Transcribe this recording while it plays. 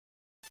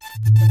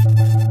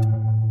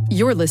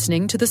You're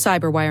listening to the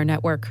Cyberwire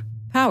Network,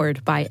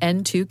 powered by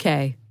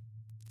N2K.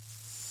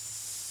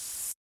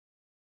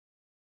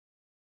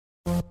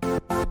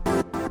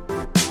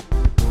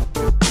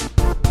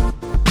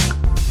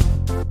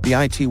 The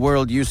IT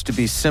world used to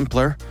be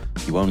simpler.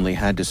 You only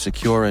had to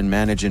secure and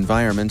manage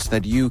environments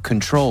that you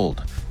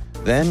controlled.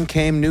 Then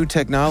came new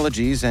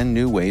technologies and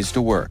new ways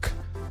to work.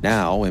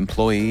 Now,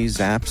 employees,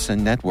 apps,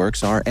 and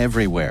networks are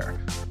everywhere.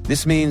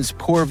 This means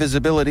poor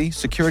visibility,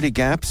 security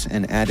gaps,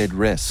 and added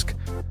risk.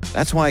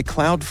 That's why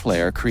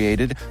Cloudflare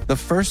created the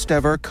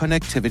first-ever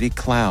connectivity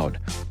cloud.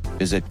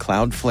 Visit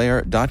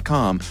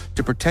cloudflare.com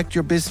to protect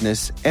your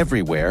business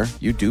everywhere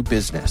you do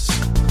business.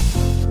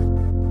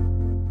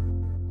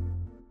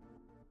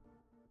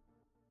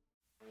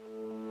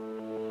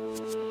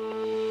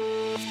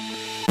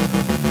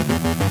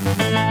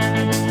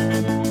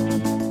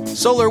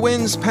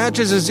 SolarWinds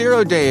patches a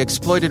zero-day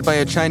exploited by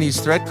a Chinese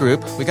threat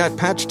group. We got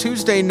Patch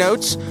Tuesday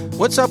notes.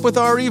 What's up with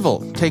REvil?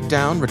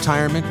 Takedown,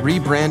 retirement,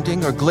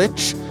 rebranding, or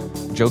glitch?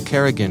 Joe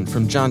Kerrigan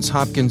from Johns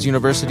Hopkins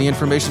University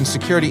Information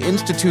Security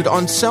Institute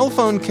on cell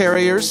phone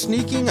carriers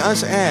sneaking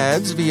us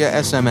ads via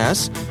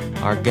SMS.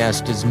 Our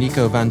guest is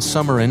Nico van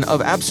Summeren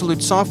of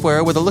Absolute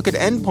Software with a look at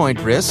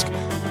endpoint risk.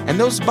 And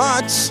those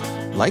bots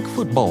like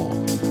football.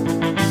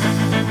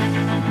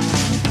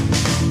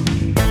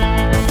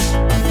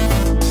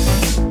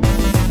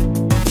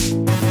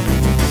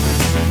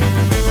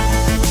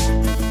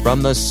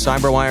 From the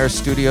Cyberwire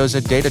studios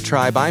at Data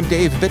Tribe, I'm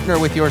Dave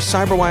Bittner with your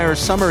Cyberwire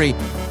summary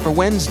for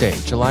Wednesday,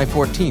 July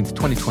 14th,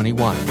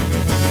 2021.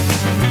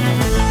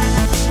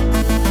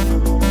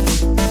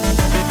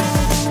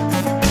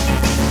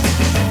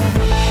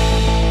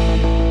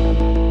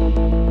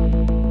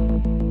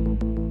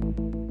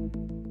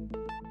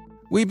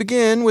 We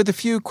begin with a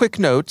few quick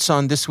notes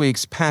on this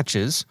week's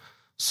patches.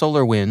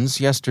 SolarWinds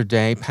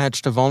yesterday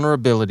patched a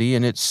vulnerability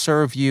in its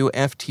ServView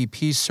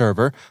FTP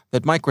server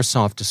that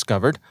Microsoft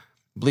discovered.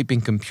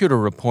 Bleeping Computer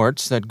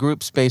reports that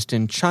groups based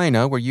in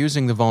China were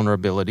using the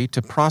vulnerability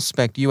to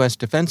prospect U.S.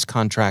 defense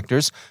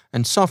contractors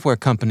and software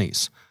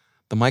companies.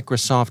 The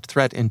Microsoft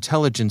Threat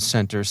Intelligence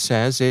Center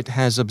says it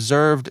has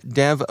observed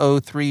Dev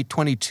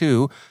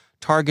 0322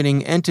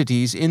 targeting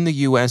entities in the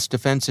U.S.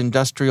 defense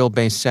industrial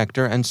base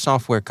sector and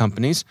software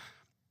companies.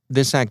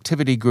 This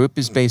activity group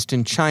is based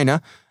in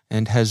China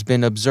and has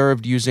been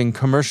observed using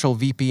commercial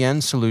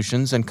VPN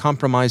solutions and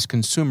compromised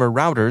consumer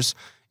routers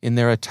in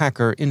their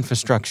attacker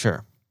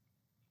infrastructure.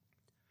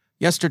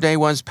 Yesterday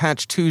was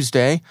Patch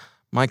Tuesday.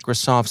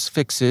 Microsoft's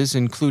fixes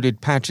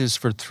included patches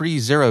for 3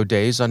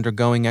 zero-days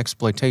undergoing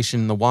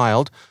exploitation in the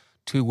wild,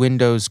 2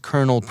 Windows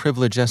kernel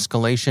privilege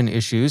escalation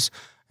issues,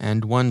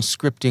 and 1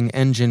 scripting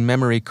engine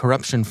memory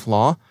corruption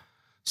flaw.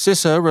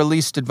 CISA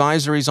released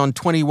advisories on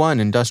 21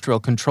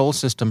 industrial control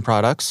system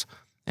products,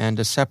 and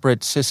a separate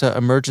CISA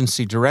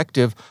emergency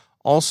directive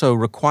also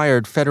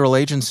required federal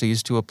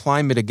agencies to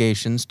apply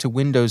mitigations to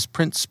Windows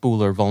print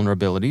spooler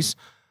vulnerabilities.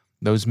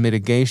 Those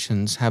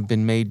mitigations have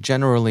been made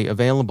generally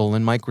available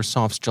in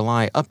Microsoft's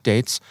July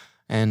updates,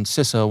 and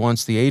CISA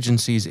wants the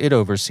agencies it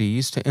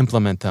oversees to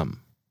implement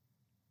them.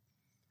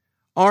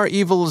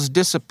 REvil's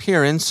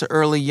disappearance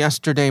early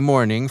yesterday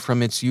morning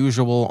from its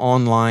usual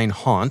online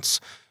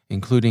haunts,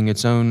 including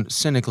its own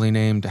cynically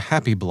named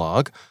Happy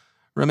Blog,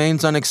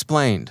 remains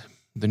unexplained.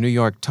 The New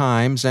York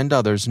Times and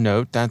others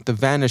note that the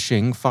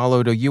vanishing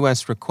followed a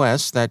U.S.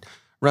 request that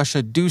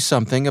Russia do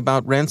something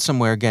about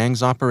ransomware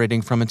gangs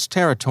operating from its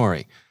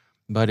territory,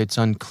 but it's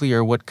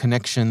unclear what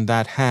connection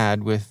that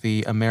had with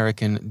the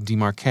American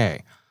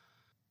démarqué.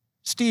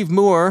 Steve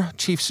Moore,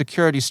 chief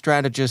security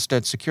strategist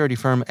at security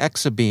firm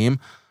Exabeam,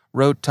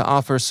 wrote to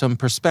offer some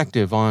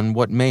perspective on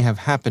what may have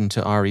happened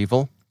to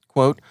REvil.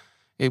 Quote,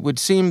 "It would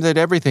seem that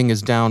everything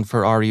is down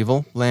for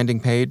REvil, landing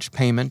page,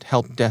 payment,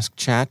 help desk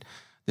chat.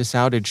 This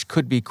outage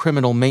could be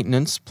criminal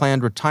maintenance,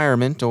 planned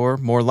retirement, or,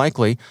 more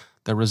likely,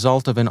 the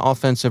result of an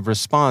offensive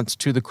response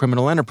to the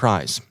criminal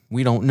enterprise.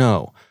 We don't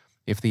know.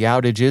 If the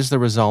outage is the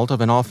result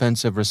of an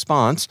offensive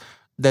response,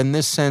 then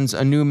this sends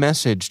a new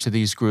message to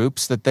these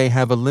groups that they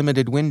have a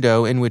limited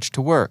window in which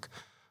to work.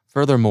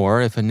 Furthermore,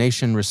 if a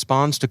nation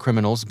responds to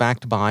criminals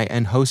backed by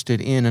and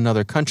hosted in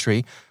another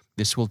country,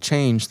 this will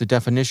change the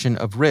definition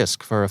of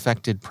risk for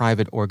affected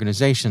private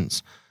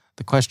organizations.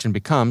 The question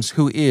becomes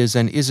who is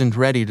and isn't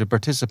ready to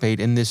participate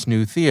in this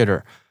new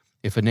theater.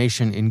 If a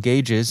nation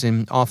engages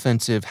in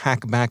offensive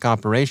hack-back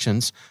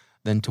operations,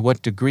 then to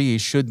what degree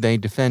should they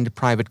defend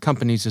private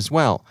companies as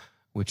well,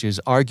 which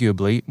is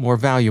arguably more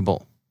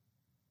valuable?"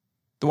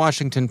 The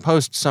Washington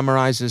Post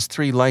summarizes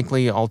 3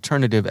 likely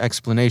alternative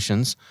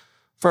explanations.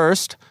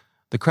 First,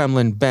 the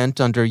Kremlin bent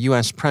under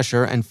U.S.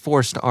 pressure and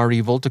forced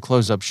REvil to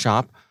close up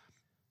shop.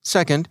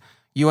 Second,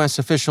 U.S.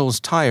 officials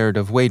tired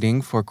of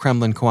waiting for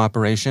Kremlin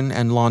cooperation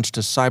and launched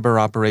a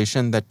cyber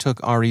operation that took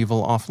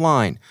REvil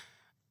offline.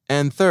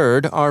 And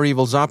third,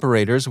 REvil's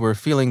operators were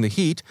feeling the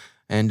heat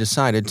and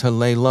decided to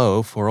lay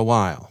low for a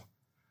while.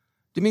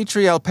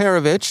 Dmitry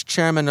Alperovich,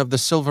 chairman of the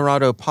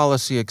Silverado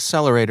Policy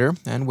Accelerator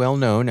and well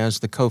known as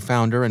the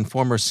co-founder and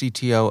former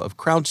CTO of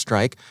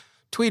CrowdStrike,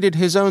 tweeted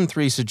his own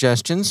 3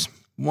 suggestions.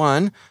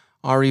 1.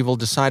 REvil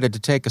decided to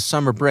take a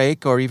summer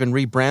break or even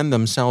rebrand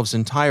themselves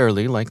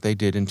entirely like they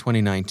did in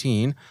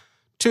 2019.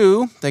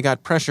 2. They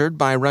got pressured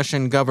by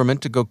Russian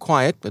government to go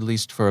quiet, at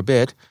least for a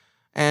bit.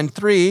 And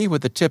 3,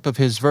 with the tip of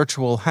his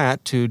virtual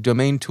hat to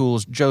Domain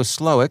Tools' Joe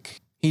Slowick,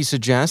 he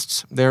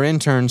suggests their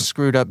interns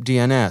screwed up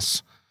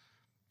DNS.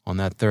 On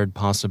that third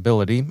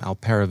possibility,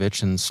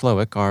 Alperovich and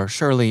Slowick are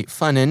surely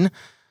fun-in,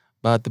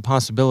 but the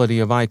possibility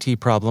of IT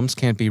problems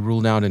can't be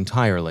ruled out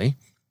entirely.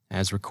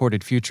 As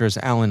Recorded Future's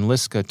Alan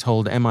Liska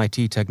told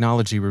MIT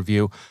Technology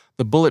Review,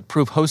 the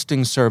bulletproof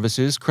hosting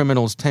services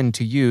criminals tend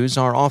to use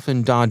are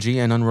often dodgy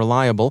and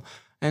unreliable,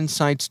 and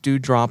sites do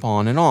drop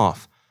on and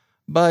off.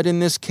 But in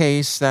this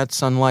case,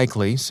 that's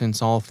unlikely,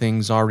 since all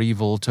things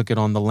REvil took it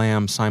on the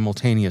lam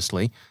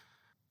simultaneously.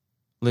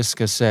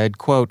 Liska said,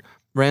 quote,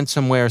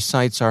 "Ransomware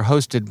sites are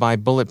hosted by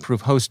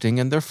Bulletproof Hosting,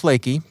 and they're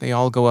flaky. They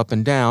all go up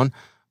and down,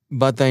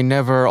 but they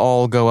never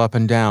all go up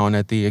and down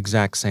at the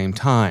exact same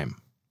time."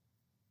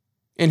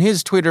 In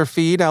his Twitter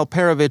feed,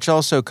 Alperovich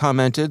also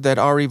commented that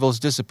REvil's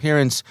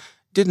disappearance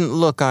didn't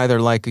look either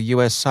like a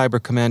U.S.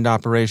 Cyber Command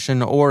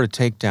operation or a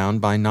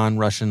takedown by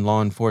non-Russian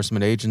law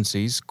enforcement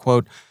agencies,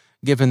 quote,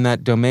 "given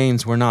that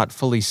domains were not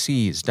fully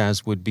seized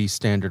as would be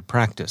standard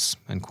practice,"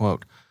 end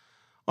quote.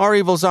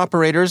 REvil's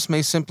operators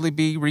may simply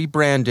be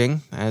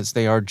rebranding, as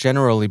they are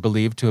generally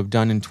believed to have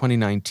done in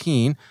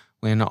 2019,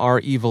 when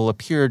REvil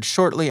appeared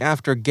shortly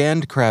after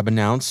Gandcrab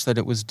announced that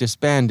it was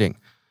disbanding.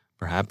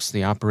 Perhaps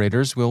the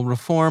operators will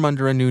reform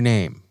under a new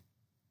name.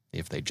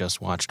 If they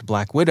just watched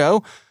Black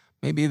Widow,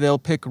 maybe they'll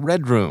pick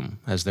Red Room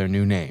as their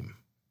new name.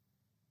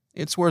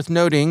 It's worth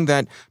noting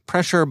that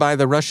pressure by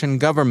the Russian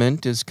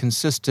government is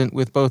consistent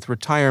with both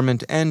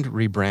retirement and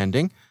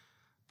rebranding.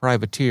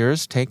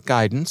 Privateers take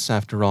guidance,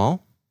 after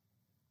all.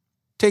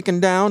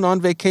 Taken down,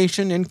 on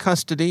vacation, in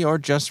custody, or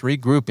just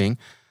regrouping,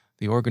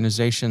 the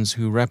organizations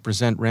who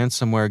represent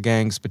ransomware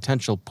gangs'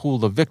 potential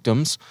pool of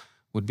victims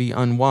would be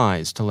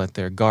unwise to let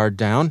their guard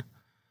down.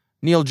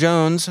 Neil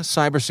Jones,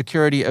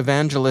 cybersecurity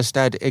evangelist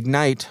at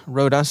Ignite,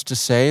 wrote us to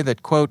say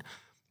that, quote,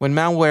 "When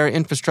malware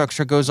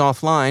infrastructure goes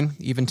offline,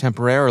 even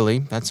temporarily,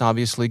 that's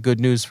obviously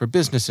good news for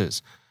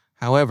businesses.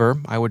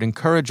 However, I would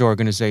encourage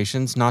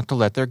organizations not to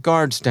let their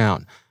guards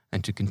down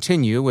and to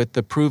continue with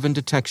the proven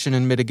detection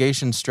and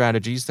mitigation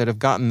strategies that have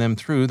gotten them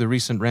through the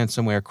recent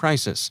ransomware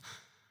crisis.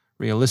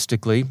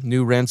 Realistically,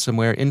 new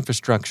ransomware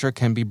infrastructure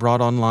can be brought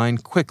online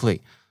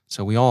quickly,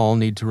 so we all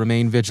need to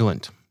remain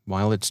vigilant.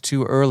 While it's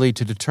too early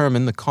to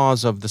determine the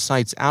cause of the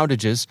site's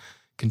outages,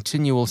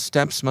 continual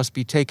steps must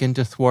be taken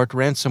to thwart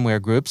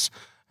ransomware groups,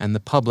 and the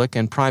public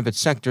and private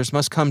sectors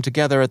must come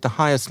together at the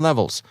highest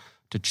levels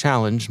to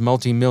challenge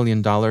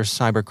multi-million-dollar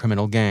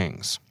cybercriminal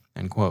gangs,"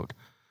 end quote.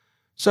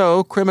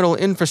 So, criminal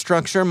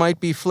infrastructure might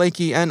be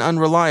flaky and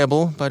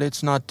unreliable, but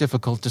it's not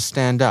difficult to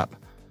stand up.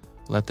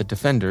 Let the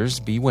defenders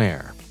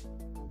beware.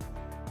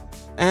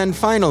 And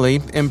finally,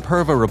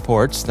 Imperva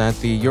reports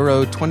that the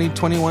Euro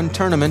 2021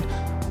 tournament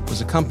was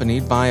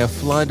accompanied by a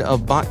flood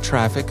of bot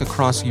traffic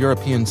across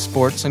European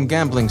sports and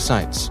gambling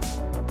sites.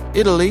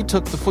 Italy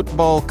took the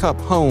Football Cup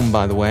home,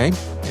 by the way,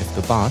 if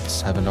the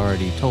bots haven't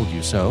already told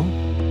you so.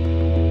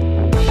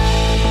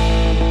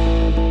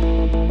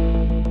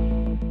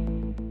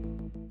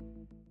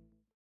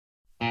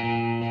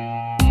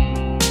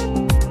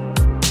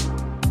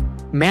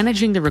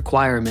 Managing the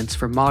requirements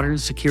for modern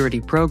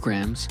security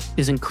programs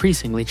is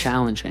increasingly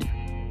challenging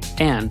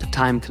and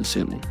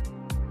time-consuming.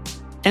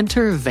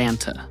 Enter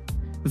Vanta.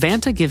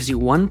 Vanta gives you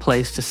one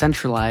place to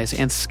centralize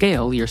and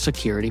scale your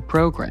security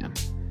program.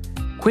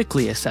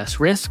 Quickly assess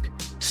risk,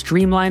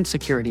 streamline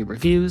security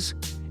reviews,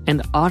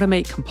 and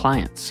automate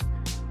compliance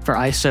for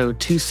ISO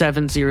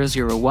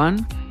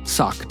 27001,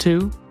 SOC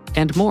 2,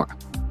 and more.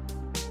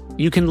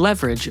 You can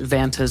leverage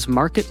Vanta's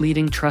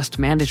market-leading trust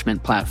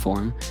management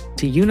platform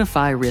to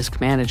unify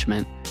risk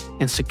management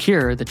and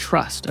secure the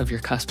trust of your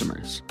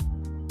customers.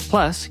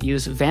 Plus,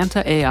 use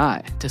Vanta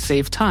AI to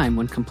save time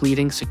when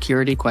completing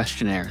security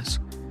questionnaires.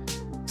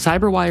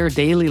 CyberWire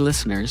Daily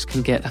listeners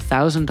can get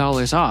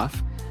 $1,000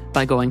 off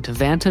by going to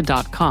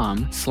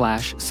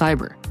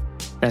vanta.com/cyber.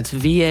 That's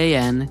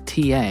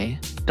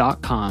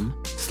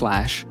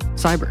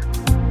VANTA.com/cyber.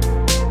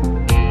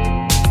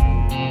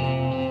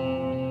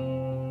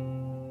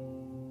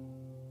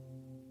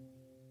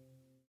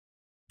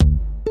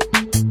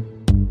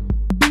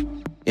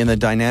 In the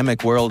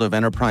dynamic world of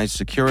enterprise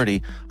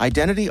security,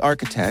 identity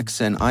architects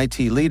and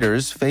IT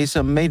leaders face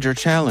a major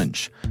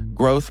challenge.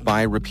 Growth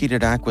by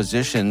repeated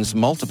acquisitions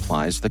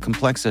multiplies the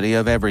complexity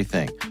of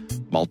everything.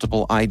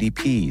 Multiple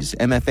IDPs,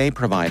 MFA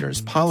providers,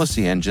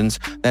 policy engines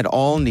that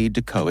all need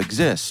to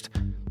coexist.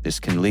 This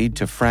can lead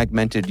to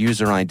fragmented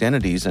user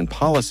identities and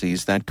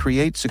policies that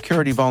create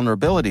security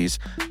vulnerabilities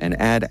and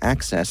add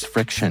access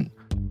friction.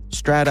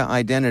 Strata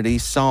Identity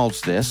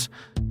solves this.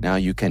 Now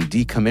you can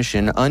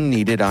decommission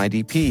unneeded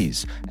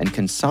IDPs and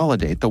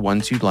consolidate the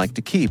ones you'd like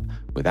to keep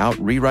without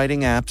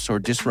rewriting apps or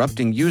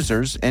disrupting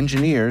users,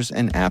 engineers,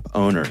 and app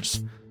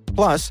owners.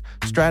 Plus,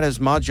 Strata's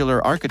modular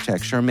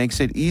architecture makes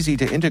it easy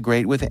to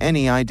integrate with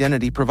any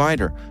identity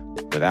provider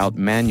without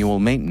manual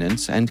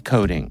maintenance and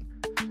coding.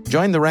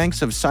 Join the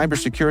ranks of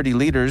cybersecurity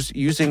leaders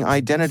using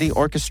identity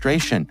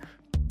orchestration.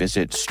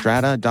 Visit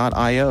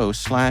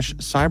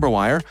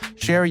strata.io/cyberwire,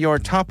 share your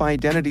top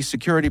identity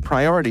security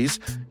priorities,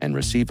 and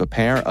receive a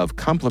pair of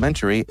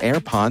complimentary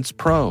AirPods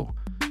Pro.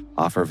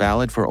 Offer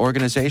valid for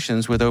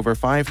organizations with over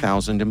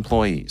 5,000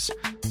 employees.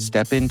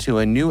 Step into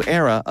a new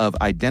era of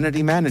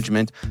identity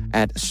management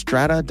at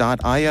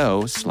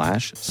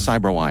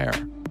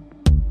strata.io/cyberwire.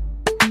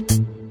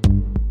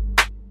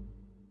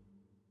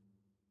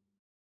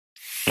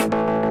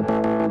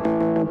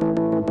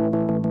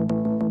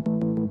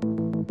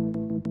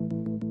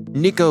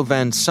 Nico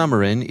van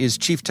Summeren is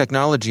Chief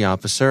Technology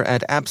Officer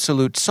at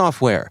Absolute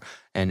Software,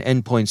 an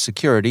endpoint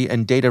security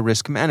and data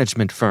risk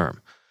management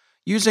firm.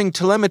 Using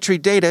telemetry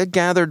data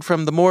gathered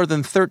from the more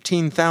than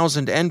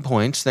 13,000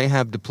 endpoints they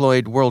have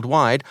deployed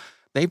worldwide,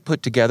 they've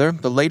put together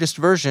the latest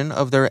version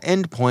of their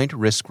endpoint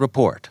risk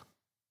report.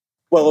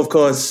 Well, of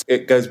course,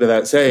 it goes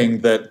without saying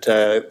that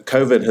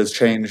COVID has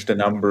changed a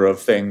number of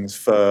things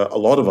for a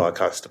lot of our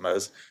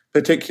customers,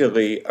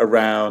 particularly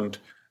around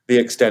the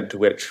extent to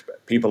which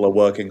people are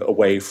working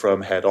away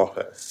from head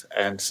office.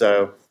 And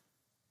so,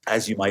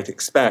 as you might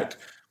expect,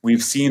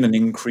 we've seen an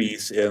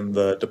increase in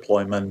the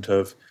deployment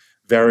of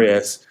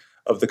various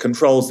of the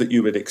controls that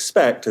you would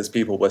expect as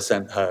people were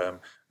sent home,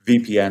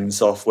 VPN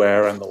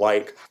software and the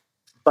like.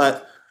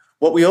 But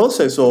what we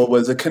also saw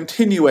was a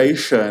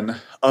continuation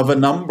of a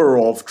number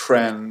of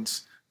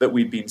trends that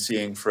we'd been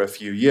seeing for a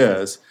few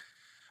years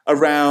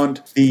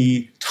around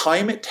the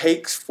time it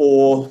takes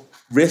for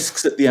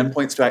risks at the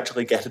endpoints to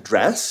actually get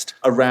addressed,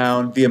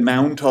 around the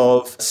amount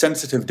of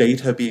sensitive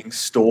data being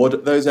stored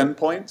at those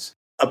endpoints,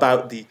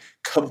 about the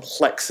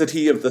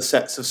complexity of the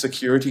sets of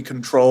security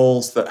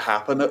controls that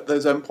happen at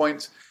those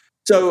endpoints.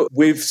 So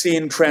we've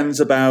seen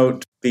trends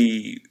about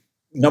the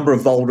number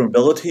of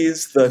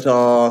vulnerabilities that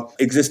are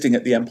existing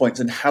at the endpoints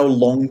and how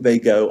long they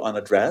go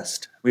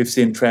unaddressed. We've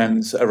seen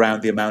trends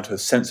around the amount of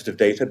sensitive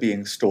data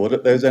being stored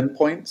at those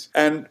endpoints,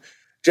 and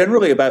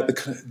generally about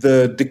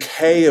the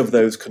decay of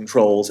those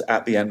controls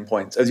at the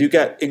endpoints. As you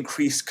get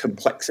increased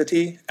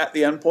complexity at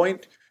the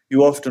endpoint,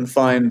 you often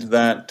find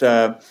that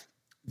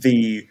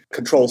the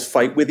controls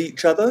fight with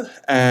each other,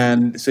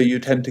 and so you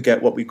tend to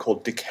get what we call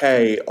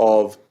decay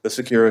of the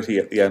security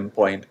at the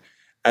endpoint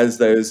as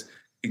those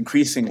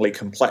increasingly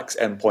complex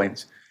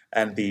endpoints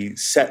and the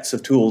sets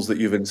of tools that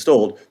you've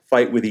installed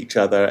fight with each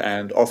other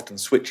and often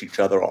switch each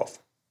other off.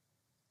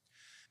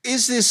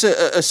 Is this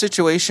a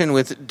situation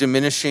with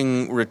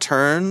diminishing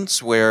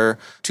returns where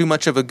too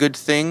much of a good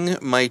thing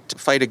might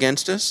fight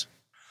against us?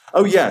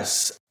 Oh,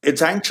 yes.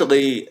 It's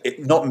actually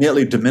not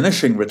merely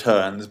diminishing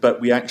returns, but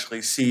we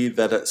actually see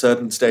that at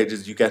certain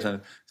stages you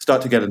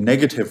start to get a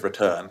negative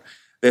return.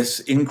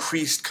 This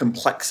increased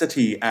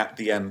complexity at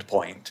the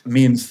endpoint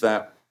means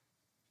that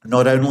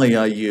not only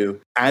are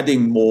you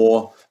adding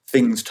more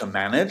things to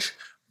manage,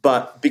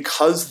 but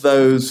because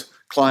those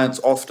clients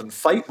often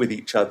fight with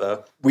each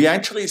other, we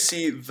actually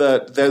see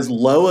that there's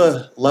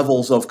lower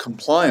levels of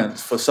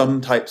compliance for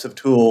some types of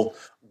tool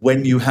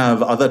when you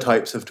have other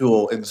types of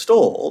tool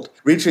installed,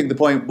 reaching the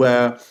point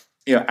where,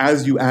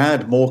 as you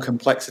add more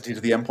complexity to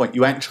the endpoint,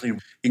 you actually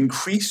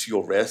increase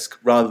your risk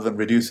rather than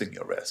reducing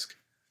your risk.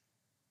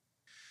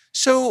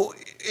 So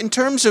in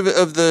terms of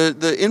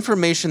the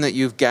information that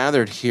you've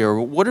gathered here,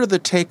 what are the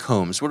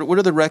take-homes? What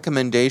are the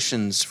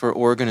recommendations for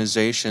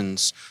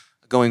organizations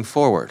going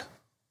forward?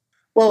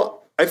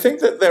 Well, I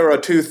think that there are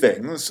two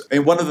things.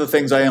 One of the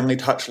things I only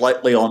touched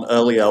lightly on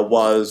earlier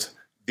was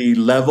the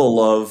level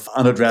of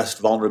unaddressed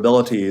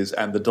vulnerabilities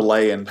and the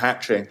delay in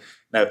patching.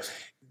 Now,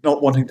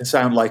 not wanting to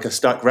sound like a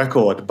stuck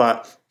record,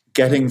 but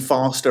getting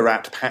faster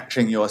at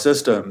patching your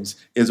systems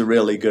is a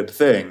really good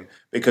thing,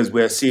 because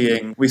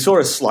we saw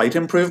a slight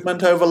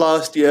improvement over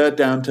last year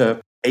down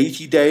to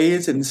 80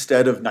 days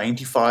instead of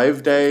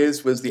 95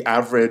 days was the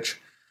average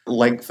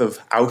length of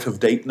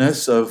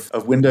out-of-dateness of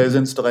Windows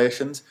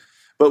installations.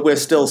 But we're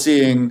still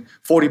seeing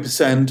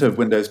 40% of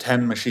Windows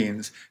 10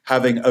 machines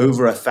having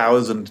over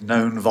 1,000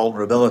 known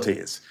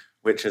vulnerabilities,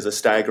 which is a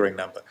staggering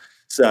number.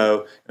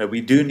 So we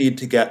do need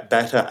to get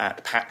better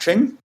at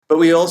patching, but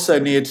we also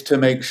need to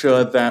make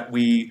sure that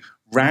we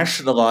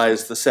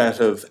rationalize the set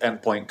of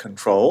endpoint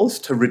controls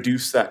to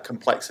reduce that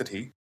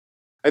complexity.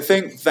 I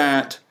think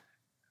that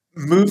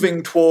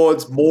moving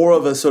towards more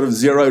of a sort of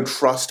zero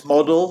trust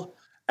model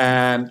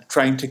and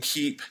trying to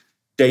keep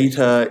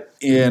data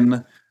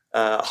in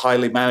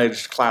highly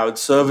managed cloud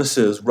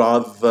services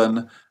rather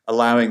than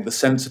allowing the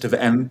sensitive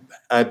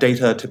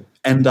data to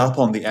end up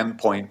on the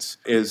endpoints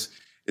is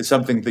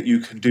something that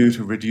you can do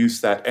to reduce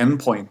that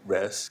endpoint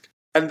risk.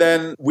 And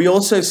then we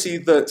also see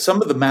that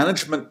some of the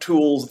management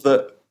tools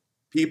that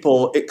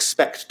people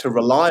expect to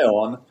rely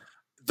on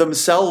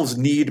themselves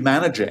need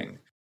managing.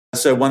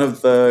 So one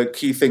of the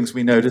key things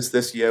we noticed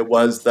this year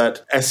was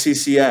that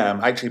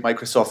SCCM, actually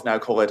Microsoft now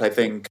call it, I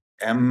think,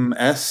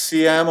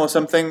 MSCM or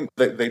something.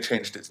 They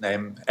changed its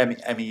name,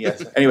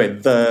 MES. Anyway,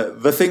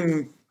 the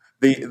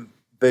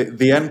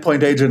the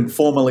endpoint agent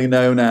formerly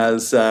known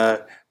as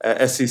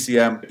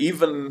SCCM,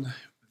 even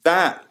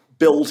that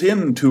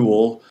built-in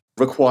tool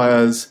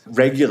requires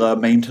regular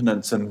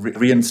maintenance and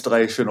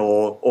reinstallation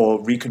or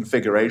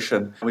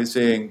reconfiguration. We're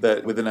seeing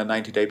that within a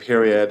 90-day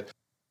period,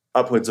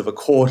 upwards of a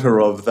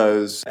quarter of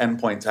those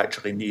endpoints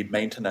actually need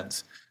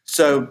maintenance.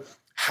 So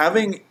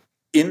having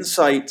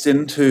insights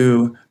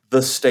into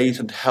the state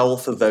and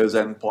health of those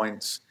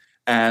endpoints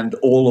and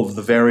all of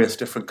the various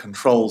different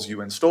controls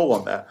you install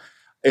on there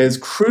is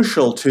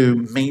crucial to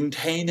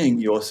maintaining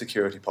your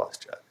security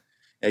posture.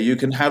 You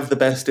can have the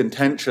best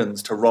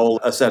intentions to roll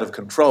a set of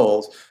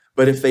controls,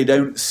 but if they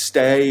don't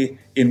stay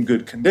in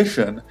good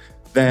condition,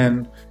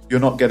 then you're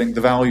not getting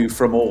the value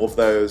from all of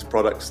those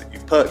products that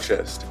you've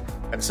purchased.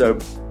 And so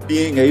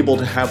being able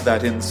to have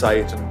that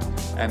insight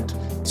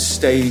and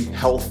stay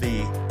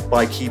healthy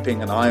by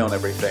keeping an eye on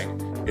everything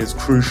is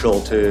crucial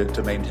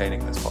to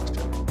maintaining this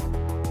posture.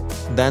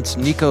 That's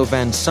Nico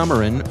van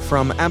Summeren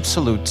from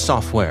Absolute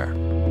Software.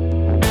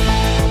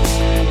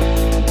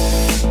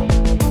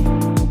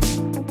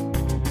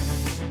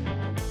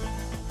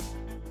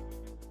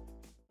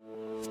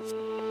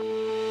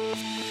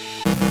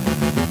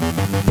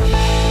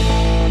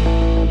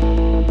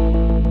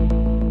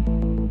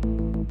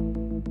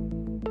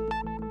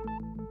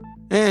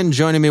 And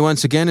joining me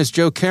once again is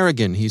Joe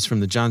Carrigan. He's from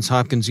the Johns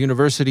Hopkins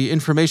University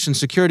Information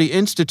Security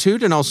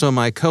Institute and also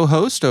my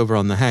co-host over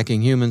on the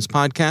Hacking Humans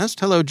podcast.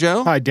 Hello,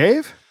 Joe. Hi,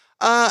 Dave.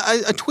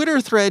 A Twitter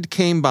thread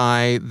came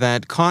by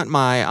that caught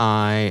my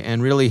eye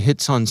and really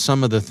hits on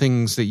some of the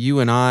things that you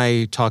and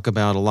I talk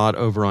about a lot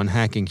over on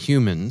Hacking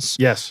Humans.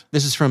 Yes.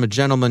 This is from a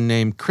gentleman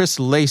named Chris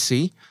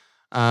Lacey.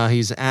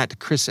 He's at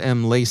Chris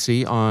M.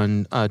 Lacey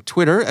on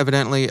Twitter,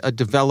 evidently a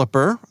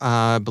developer.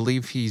 I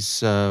believe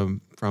he's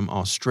from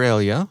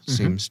Australia,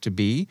 seems to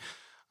be.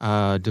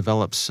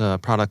 Develops a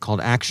product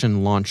called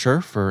Action Launcher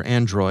for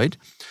Android.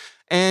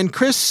 And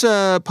Chris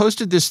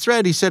posted this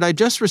thread. He said, I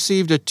just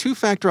received a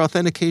two-factor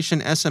authentication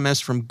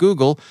SMS from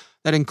Google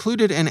that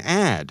included an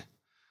ad.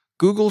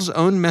 Google's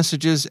own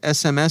Messages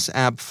SMS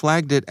app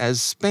flagged it as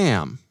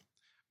spam.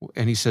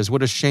 And he says,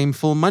 what a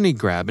shameful money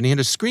grab. And he had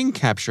a screen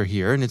capture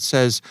here, and it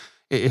says,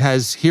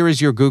 here is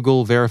your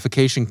Google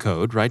verification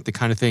code, right? The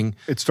kind of thing.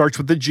 It starts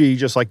with the G,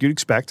 just like you'd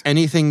expect.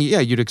 Anything,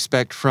 you'd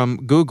expect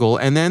from Google.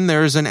 And then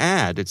there's an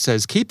ad. It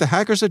says, keep the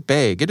hackers at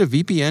bay. Get a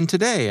VPN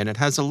today. And it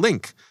has a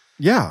link.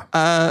 Yeah.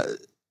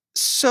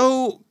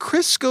 So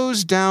Chris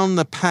goes down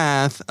the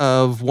path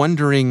of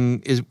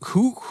wondering,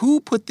 who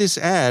put this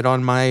ad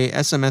on my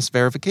SMS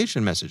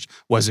verification message?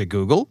 Was it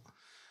Google?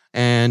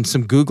 And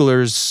some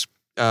Googlers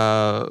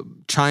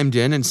chimed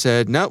in and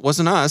said, no, it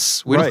wasn't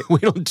us. We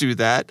don't do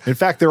that. In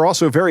fact, they're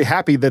also very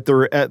happy that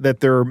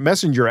their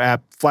Messenger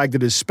app flagged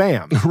it as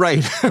spam.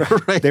 Right.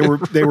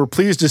 They were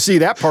pleased to see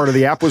that part of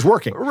the app was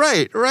working.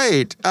 Right.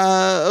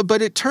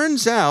 But it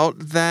turns out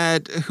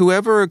that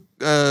whoever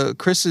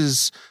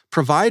Chris's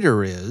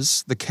provider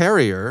is, the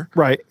carrier,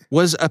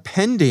 was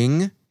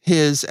appending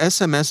his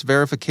SMS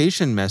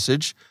verification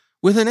message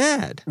with an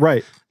ad.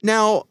 Right.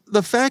 Now,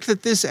 the fact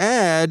that this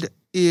ad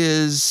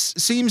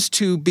seems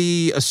to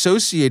be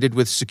associated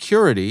with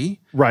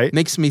security,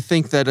 makes me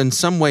think that in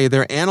some way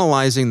they're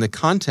analyzing the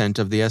content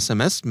of the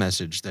SMS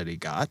message that he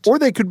got. Or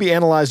they could be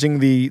analyzing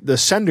the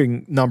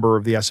sending number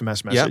of the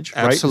SMS message.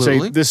 Yep,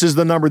 absolutely. Say, this is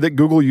the number that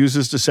Google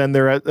uses to send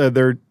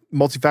their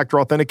multi-factor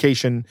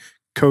authentication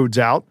codes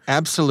out.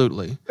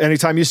 Absolutely.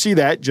 Anytime you see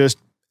that, just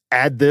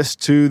add this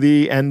to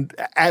the end,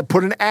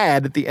 put an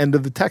ad at the end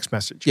of the text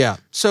message. Yeah.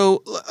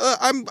 So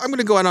I'm going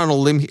to go out on a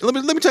limb here. Let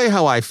me tell you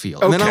how I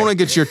feel. And then I want to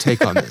get your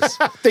take on this.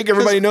 I think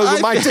everybody knows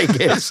what my take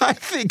is. I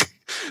think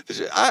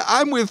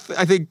I'm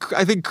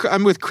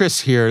with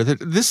Chris here that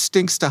this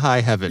stinks to high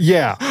heaven.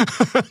 Yeah.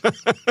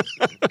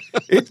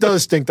 It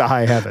does stink to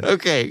high heaven.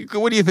 Okay.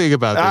 What do you think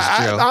about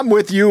this, Joe? I'm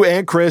with you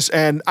and Chris,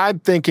 and I'm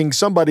thinking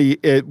somebody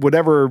at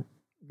whatever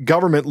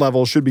government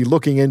level should be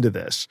looking into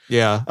this.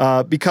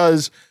 Yeah.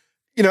 Because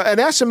an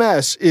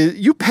SMS is,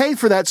 you pay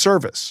for that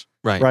service,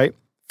 right?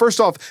 First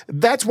off,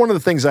 that's one of the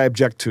things I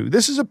object to.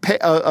 This is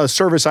a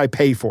service I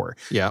pay for.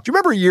 Yeah. Do you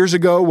remember years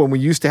ago when we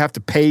used to have to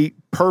pay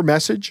per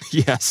message?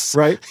 Yes.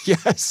 Right?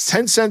 Yes.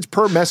 10 cents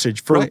per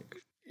message for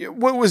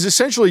what was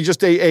essentially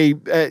just a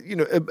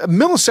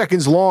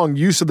milliseconds long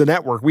use of the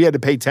network. We had to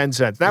pay 10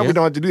 cents. Now we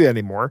don't have to do that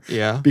anymore.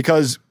 Yeah.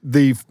 Because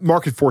the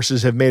market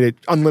forces have made it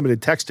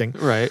unlimited texting.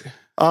 Right.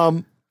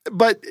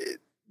 But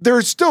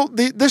there's still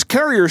this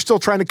carrier is still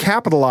trying to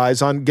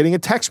capitalize on getting a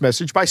text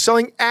message by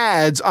selling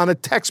ads on a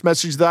text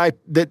message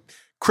that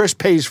Chris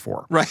pays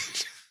for.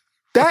 Right.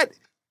 That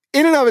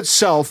in and of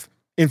itself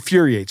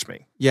infuriates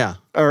me. Yeah.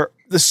 Or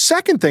the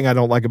second thing I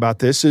don't like about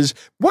this is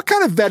what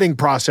kind of vetting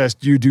process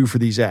do you do for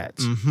these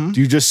ads? Mm-hmm. Do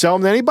you just sell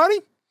them to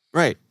anybody?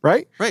 Right.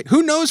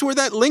 Who knows where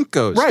that link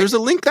goes? Right. There's a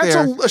link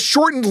there. That's a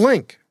shortened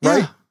link,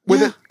 right?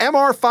 With an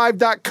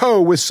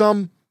mr5.co with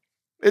some.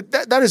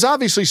 That is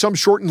obviously some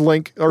shortened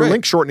link or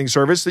link shortening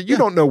service that you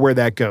don't know where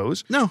that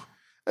goes. No.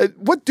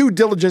 What due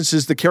diligence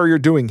is the carrier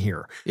doing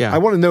here? Yeah. I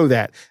want to know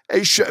that.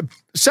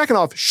 Second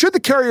off, should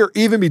the carrier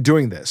even be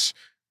doing this?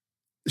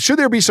 should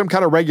there be some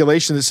kind of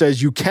regulation that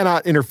says you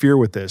cannot interfere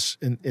with this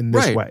in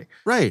this way?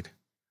 Right.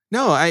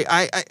 No,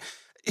 I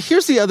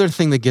here's the other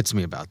thing that gets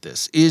me about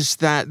this is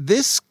that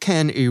this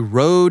can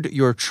erode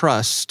your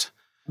trust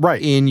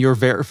in your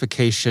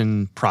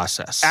verification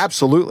process.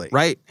 Absolutely.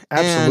 Right?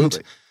 Absolutely.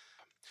 And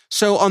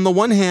so on the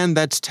one hand,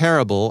 that's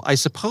terrible. I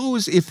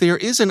suppose if there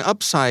is an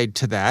upside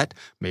to that,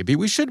 maybe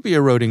we should be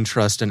eroding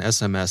trust in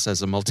SMS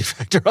as a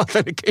multi-factor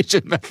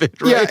authentication method,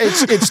 right? Yeah,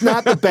 it's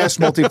not the best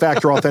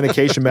multi-factor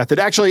authentication method.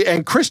 Actually,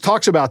 and Chris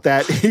talks about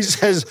that. He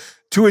says,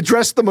 to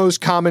address the most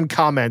common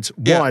comments,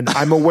 one,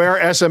 I'm aware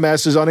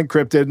SMS is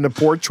unencrypted and a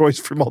poor choice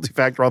for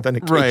multi-factor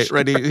authentication.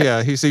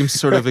 Right. He seems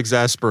sort of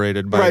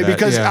exasperated by that.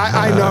 Because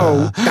I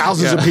know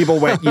thousands of people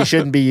went, you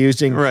shouldn't be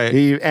using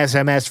the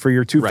SMS for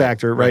your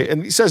two-factor, right?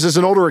 And he says as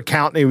an older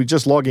accountant, he was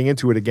just logging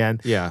into it again.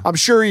 Yeah. I'm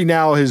sure he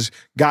now has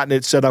gotten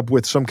it set up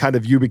with some kind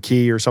of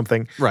YubiKey or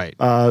something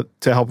to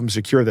help him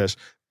secure this.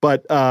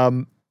 But,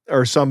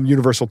 or some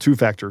universal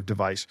two-factor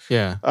device.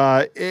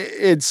 Yeah.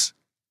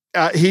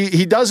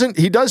 He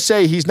does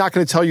say he's not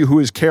going to tell you who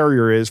his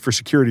carrier is for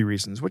security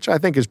reasons, which I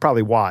think is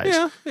probably wise.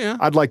 Yeah.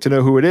 I'd like to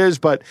know who it is,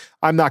 but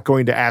I'm not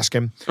going to ask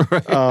him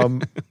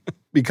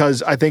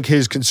because I think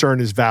his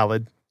concern is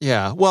valid.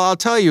 Yeah. Well, I'll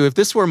tell you, if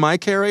this were my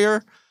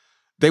carrier,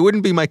 they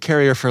wouldn't be my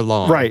carrier for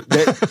long. Right.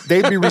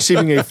 They'd be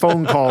receiving a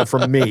phone call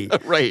from me.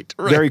 Right.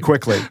 Very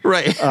quickly.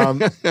 Right.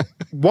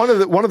 One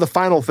of the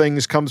final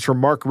things comes from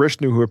Mark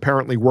Rishnu, who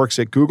apparently works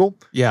at Google.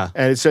 Yeah.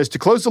 And it says, to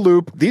close the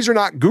loop, these are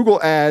not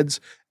Google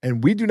ads,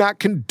 and we do not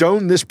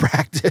condone this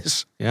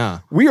practice. Yeah.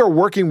 We are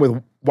working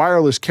with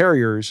wireless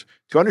carriers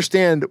to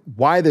understand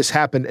why this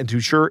happened and to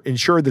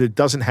ensure that it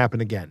doesn't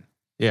happen again.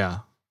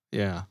 Yeah.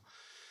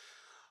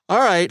 All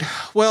right.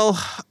 Well,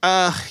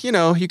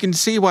 you can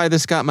see why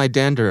this got my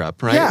dander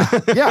up, right?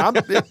 Yeah.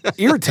 It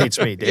irritates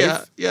me,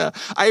 Dave. Yeah.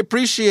 I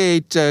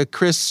appreciate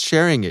Chris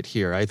sharing it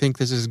here. I think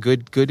this is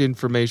good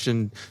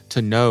information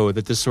to know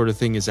that this sort of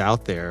thing is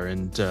out there.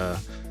 And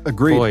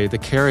agreed. Boy, the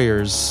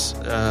carriers.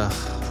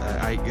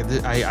 I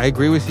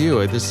agree with you.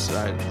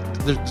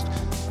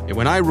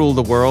 When I rule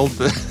the world,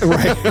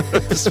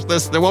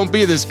 there won't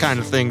be this kind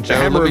of thing, Joe.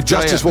 The hammer of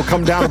justice will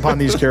come down upon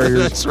these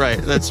carriers.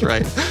 That's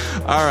right.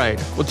 All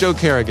right. Well, Joe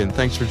Carrigan,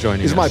 thanks for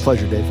joining us. It's my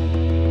pleasure, Dave.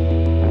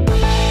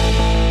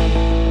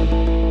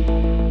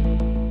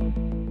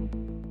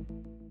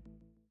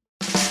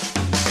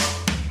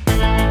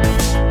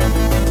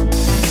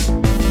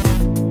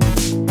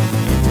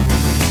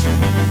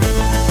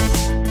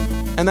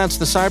 And that's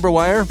the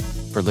Cyberwire.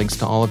 For links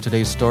to all of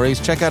today's stories,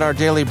 check out our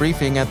daily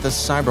briefing at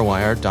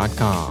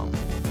thecyberwire.com.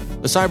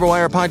 The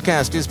Cyberwire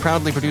podcast is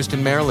proudly produced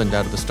in Maryland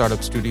out of the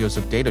startup studios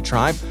of Data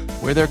Tribe,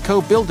 where they're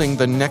co-building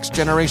the next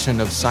generation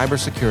of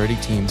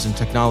cybersecurity teams and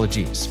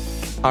technologies.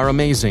 Our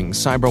amazing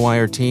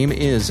Cyberwire team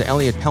is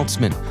Elliot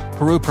Peltzman,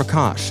 Puru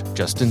Prakash,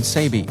 Justin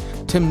Sabi,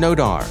 Tim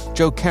Nodar,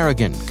 Joe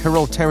Carrigan,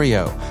 Carol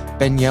Terrio,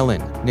 Ben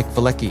Yellen, Nick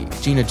Valecki,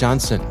 Gina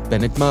Johnson,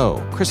 Bennett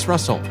Moe, Chris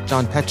Russell,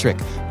 John Petrick,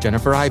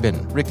 Jennifer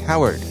Iben, Rick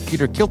Howard,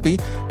 Peter Kilpie,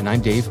 and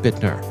I'm Dave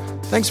Bittner.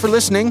 Thanks for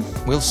listening.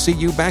 We'll see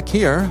you back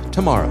here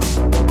tomorrow.